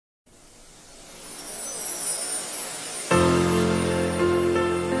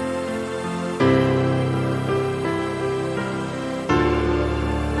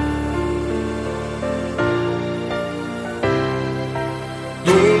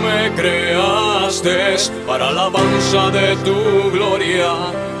creaste para alabanza de tu gloria.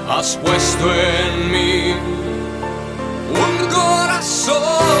 Has puesto en mí un corazón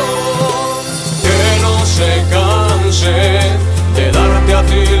que no se canse de darte a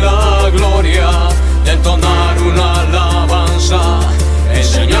ti la gloria, de entonar una alabanza en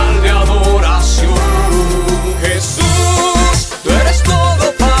señal de adoración. Jesús, tú eres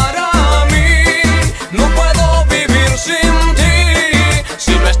todo para mí, no puedo vivir sin ti.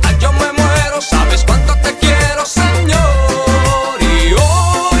 Si no estás yo me muero, sabes cuánto te quiero, Señor. Y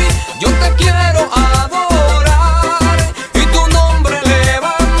hoy yo te quiero adorar y tu nombre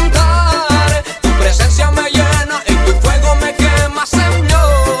levantar. Tu presencia me llena y tu fuego me quema,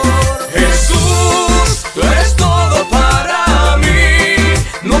 Señor. Jesús, tú eres todo para mí,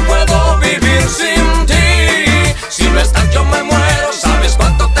 no puedo vivir sin ti. Si no estás yo me muero, sabes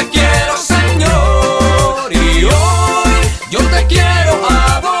cuánto te quiero, Señor. Y hoy yo te quiero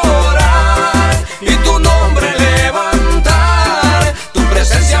adorar y tu nombre levantar. Tu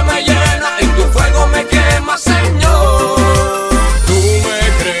presencia me llena y tu fuego me quema, Señor. Tú me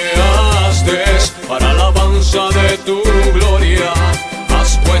creaste para alabanza de tu gloria.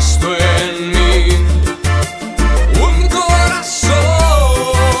 Has puesto en mí un corazón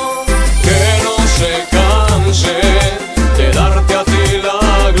que no se canse de darte a ti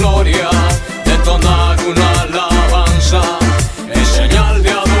la gloria, de entonar una alabanza en señal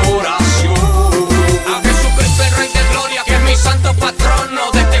de adoración. A Jesucristo el Rey de Gloria, que es mi santo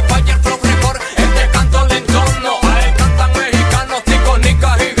patrono. De este Fire Flow Record, este canto le entono. A él cantan mexicanos, ticos,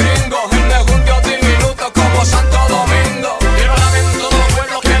 nicas y gringos. Él no es un Dios diminuto como Santo Domingo. Quiero alabar en todo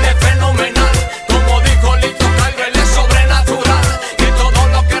pueblo que él es fenomenal. Como dijo Lito Cairo, él es sobrenatural. Que todo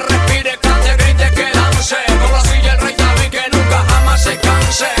lo que respire cante, grite, que dance. Como así el Rey David, que nunca jamás se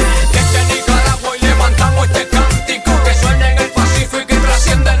canse. Desde Nicaragua y levantamos este cántico que suena en el Pacífico y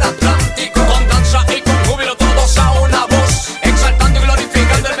trasciende el Atlántico. Con danza y con júbilo todos a una voz, exaltando y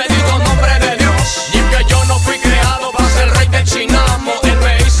glorificando el bendito nombre de Dios. Y es que yo no fui creado para ser rey del chinamo. Él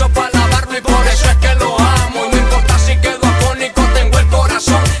me hizo para alabarlo y por eso es que lo amo. Y no importa si quedo afónico, tengo el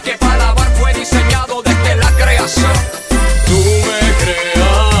corazón que para alabar fue diseñado desde la creación. Tú me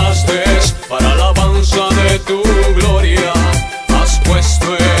creaste para alabanza de tu gloria. Has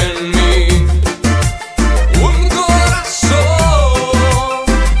puesto en mí un corazón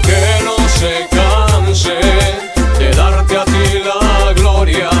que no se canse de darte a ti la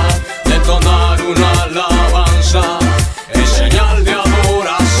gloria, de entonar una alabanza en señal de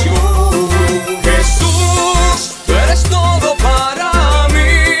adoración. Jesús, tú eres todo para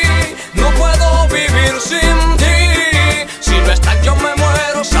mí, no puedo vivir sin ti. Si no estás yo me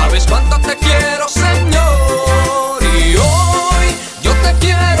muero, sabes cuánto te quiero, Señor. Y hoy yo te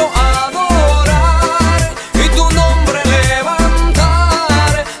quiero adorar y tu nombre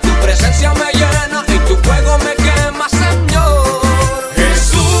levantar. Tu presencia me llena y tu fuego me quema, Señor.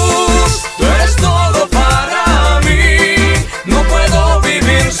 Jesús, tú eres todo para mí, no puedo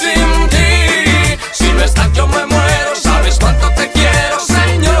vivir sin ti. Si no estás yo me muero, sabes cuánto te quiero,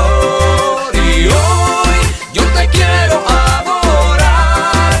 Señor. Y hoy yo te quiero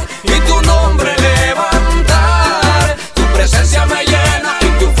adorar y tu nombre levantar. Tu presencia me llena y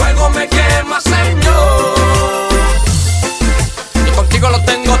tu fuego me quema, Señor. Y contigo lo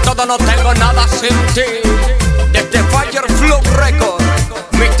tengo todo, no tengo nada sin ti. Desde Fire Flow Record,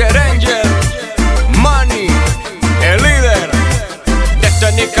 Quintero.